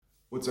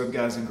What's up,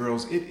 guys and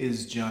girls? It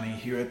is Johnny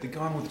here at the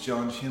Gone with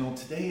John channel.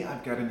 Today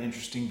I've got an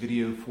interesting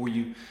video for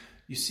you.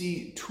 You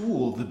see,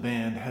 Tool, the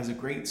band, has a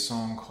great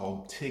song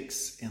called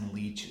Ticks and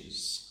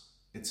Leeches.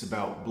 It's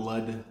about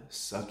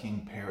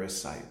blood-sucking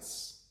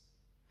parasites.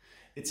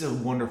 It's a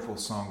wonderful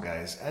song,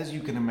 guys. As you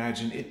can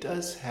imagine, it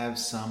does have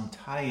some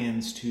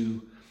tie-ins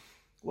to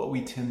what we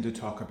tend to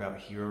talk about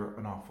here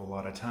an awful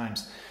lot of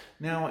times.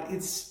 Now,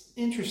 it's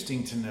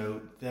interesting to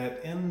note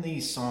that in the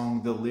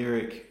song, the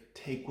lyric,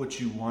 "Take what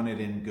you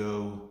wanted and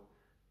go,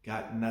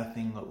 got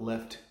nothing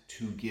left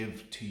to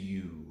give to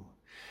you,"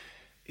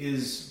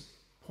 is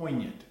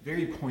poignant,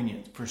 very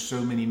poignant for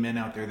so many men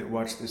out there that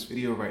watch this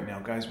video right now.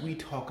 Guys, we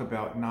talk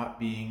about not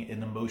being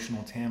an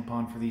emotional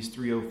tampon for these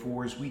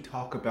 304s. We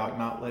talk about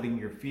not letting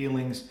your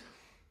feelings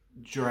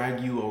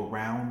drag you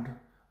around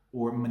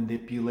or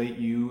manipulate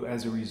you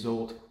as a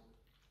result.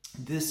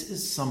 This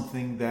is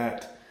something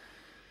that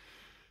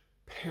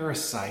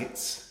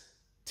parasites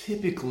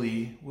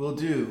typically will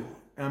do.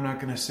 I'm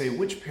not going to say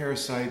which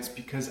parasites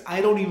because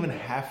I don't even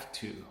have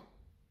to.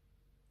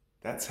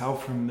 That's how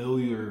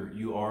familiar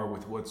you are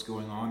with what's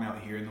going on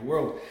out here in the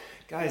world.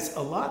 Guys,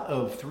 a lot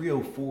of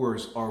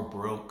 304s are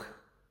broke.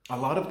 A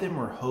lot of them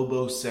are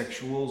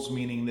hobosexuals,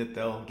 meaning that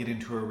they'll get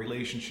into a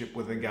relationship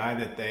with a guy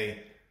that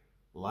they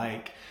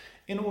like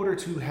in order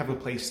to have a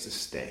place to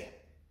stay,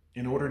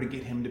 in order to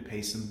get him to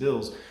pay some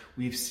bills.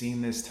 We've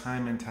seen this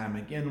time and time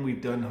again.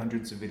 We've done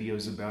hundreds of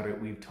videos about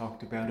it. We've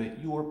talked about it.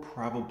 You're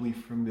probably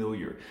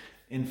familiar.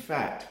 In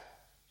fact,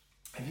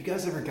 have you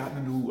guys ever gotten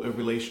into a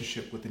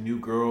relationship with a new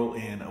girl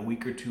and a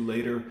week or two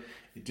later,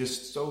 it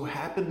just so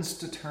happens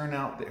to turn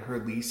out that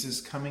her lease is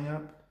coming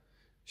up?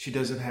 She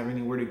doesn't have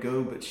anywhere to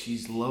go, but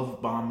she's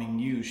love bombing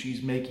you.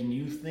 She's making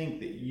you think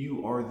that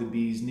you are the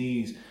bee's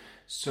knees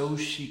so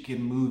she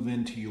can move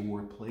into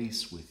your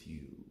place with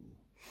you,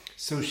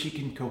 so she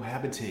can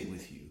cohabitate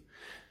with you.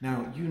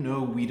 Now, you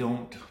know we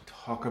don't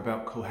talk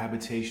about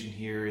cohabitation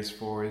here as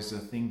far as a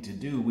thing to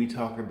do. We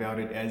talk about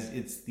it as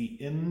it's the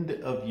end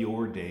of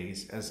your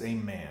days as a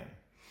man.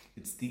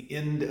 It's the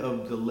end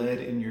of the lead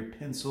in your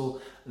pencil.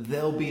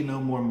 There'll be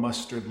no more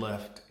mustard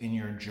left in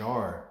your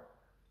jar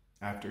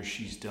after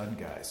she's done,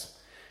 guys.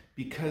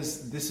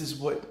 Because this is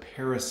what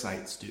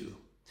parasites do.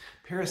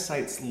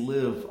 Parasites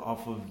live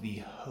off of the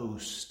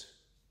host,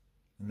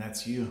 and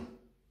that's you.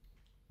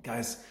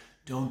 Guys,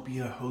 don't be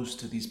a host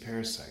to these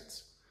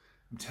parasites.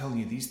 I'm telling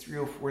you, these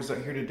 304s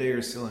out here today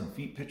are selling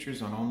feet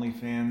pictures on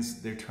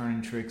OnlyFans. They're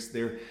turning tricks.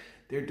 They're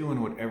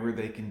doing whatever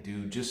they can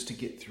do just to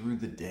get through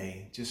the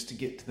day, just to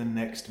get to the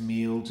next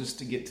meal, just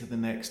to get to the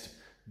next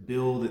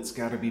bill that's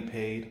got to be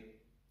paid.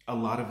 A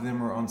lot of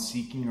them are on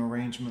seeking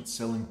arrangements,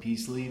 selling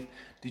peace leave.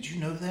 Did you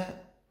know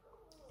that?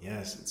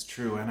 Yes, it's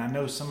true. And I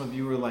know some of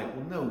you are like,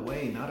 well, no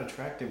way, not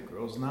attractive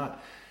girls,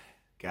 not.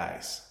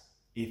 Guys,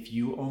 if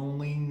you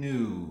only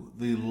knew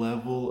the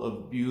level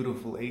of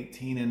beautiful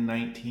 18 and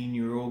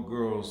 19-year-old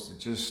girls that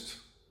just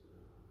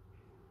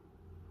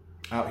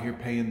out here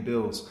paying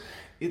bills,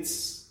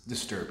 it's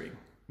disturbing.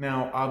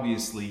 Now,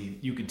 obviously,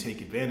 you can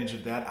take advantage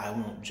of that. I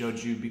won't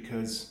judge you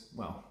because,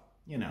 well,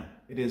 you know,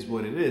 it is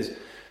what it is.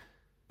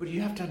 But you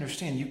have to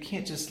understand, you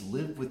can't just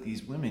live with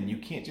these women. You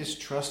can't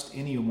just trust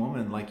any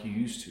woman like you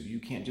used to. You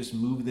can't just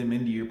move them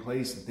into your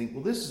place and think,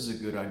 well, this is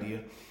a good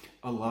idea.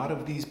 A lot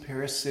of these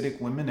parasitic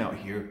women out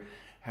here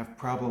have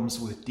problems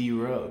with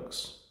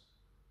D-rugs.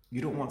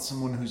 You don't want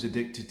someone who's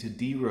addicted to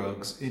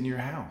D-rugs in your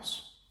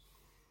house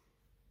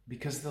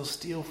because they'll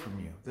steal from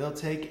you. They'll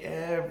take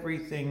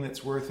everything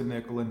that's worth a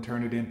nickel and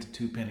turn it into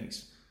 2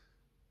 pennies.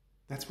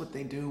 That's what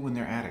they do when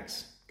they're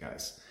addicts,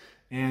 guys.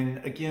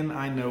 And again,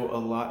 I know a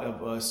lot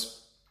of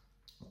us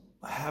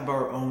have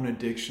our own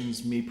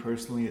addictions. Me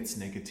personally, it's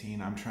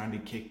nicotine. I'm trying to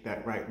kick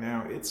that right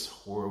now. It's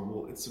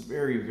horrible. It's a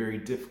very, very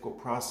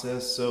difficult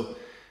process. So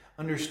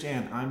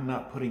understand, I'm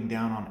not putting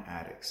down on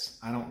addicts.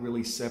 I don't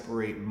really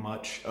separate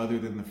much other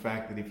than the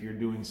fact that if you're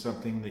doing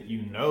something that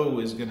you know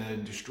is going to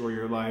destroy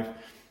your life,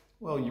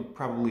 well, you're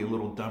probably a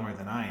little dumber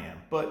than I am.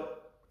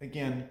 But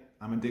again,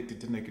 I'm addicted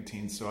to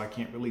nicotine, so I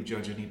can't really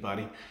judge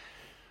anybody.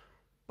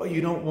 But you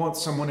don't want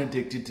someone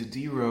addicted to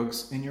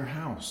D-rugs in your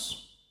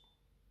house.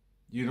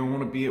 You don't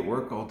want to be at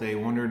work all day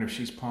wondering if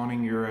she's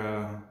pawning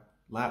your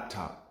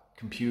laptop,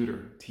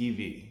 computer,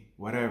 TV,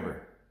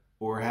 whatever,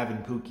 or having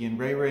Pookie and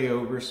Ray Ray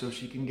over so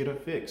she can get a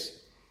fix.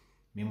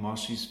 Meanwhile,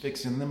 she's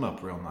fixing them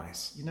up real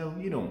nice. You know,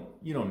 you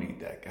don't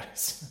need that,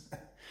 guys.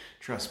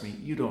 Trust me,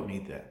 you don't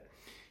need that.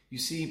 You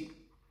see,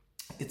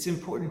 it's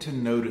important to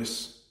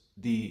notice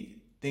the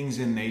things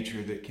in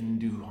nature that can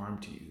do harm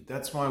to you.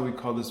 That's why we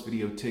call this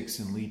video Ticks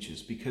and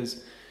Leeches,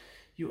 because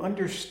you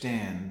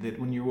understand that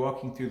when you're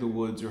walking through the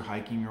woods or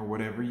hiking or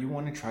whatever, you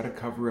want to try to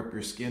cover up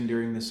your skin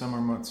during the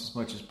summer months as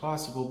much as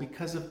possible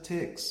because of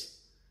ticks,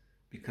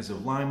 because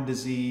of Lyme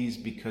disease,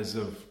 because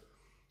of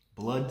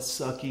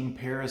blood-sucking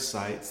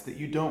parasites that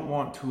you don't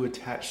want to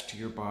attach to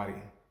your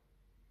body.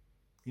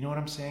 You know what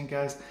I'm saying,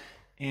 guys?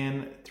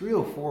 And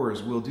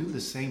 304s will do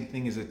the same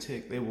thing as a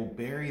tick. They will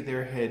bury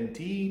their head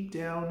deep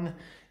down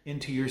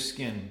into your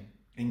skin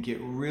and get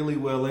really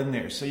well in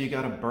there. So you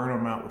got to burn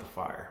them out with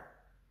fire.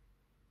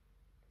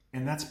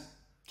 And that's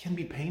can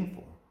be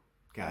painful,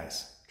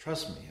 guys.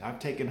 Trust me. I've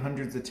taken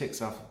hundreds of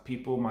ticks off of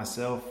people,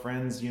 myself,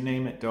 friends, you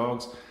name it,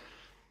 dogs.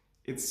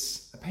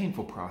 It's a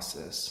painful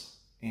process.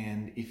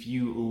 And if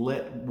you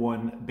let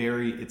one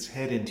bury its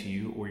head into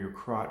you or your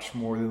crotch,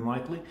 more than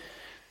likely,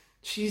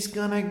 she's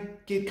gonna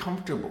get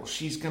comfortable.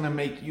 She's gonna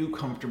make you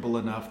comfortable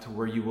enough to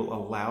where you will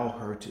allow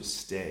her to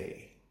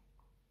stay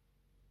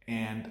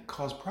and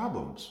cause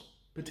problems,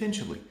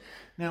 potentially.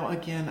 Now,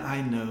 again,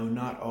 I know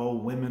not all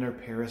women are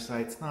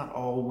parasites, not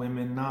all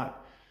women,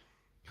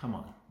 come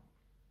on.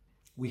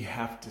 We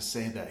have to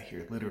say that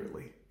here,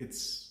 literally.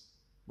 It's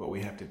what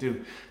we have to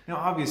do. Now,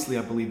 obviously,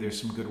 I believe there's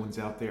some good ones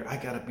out there. I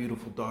got a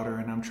beautiful daughter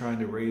and I'm trying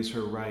to raise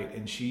her right.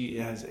 And she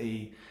has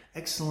a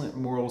excellent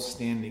moral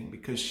standing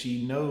because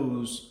she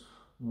knows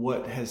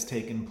what has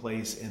taken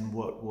place and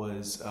what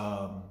was,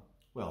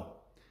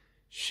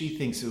 she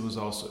thinks it was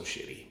also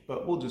shitty,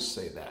 but we'll just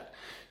say that.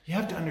 You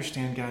have to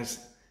understand, guys,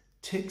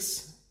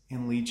 ticks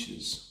and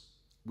leeches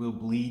will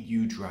bleed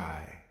you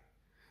dry,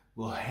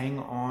 will hang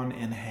on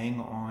and hang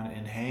on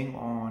and hang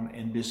on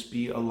and just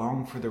be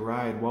along for the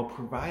ride while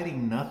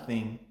providing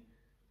nothing,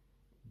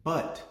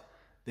 but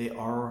they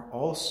are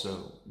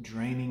also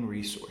draining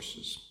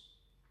resources.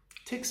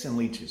 Ticks and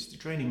leeches, they're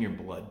draining your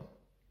blood.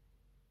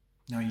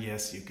 Now,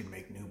 yes, you can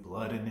make new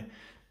blood, and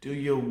do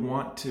you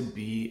want to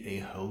be a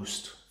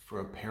host for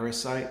a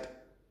parasite?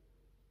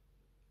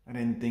 I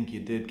didn't think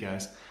you did,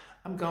 guys.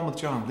 I'm Gone with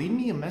John. Leave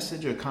me a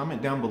message or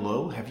comment down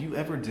below. Have you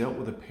ever dealt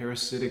with a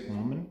parasitic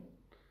woman?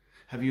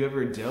 Have you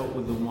ever dealt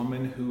with a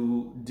woman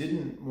who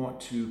didn't want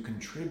to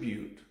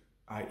contribute,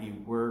 i.e.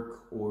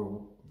 work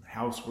or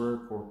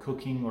housework or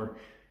cooking or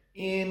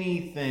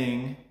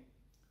anything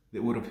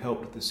that would have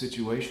helped the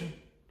situation?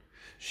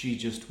 She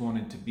just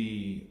wanted to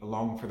be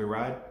along for the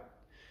ride?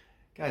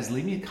 Guys,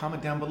 leave me a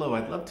comment down below.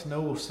 I'd love to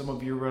know some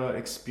of your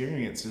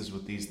experiences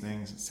with these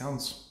things. It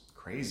sounds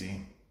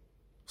crazy.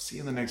 See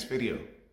you in the next video.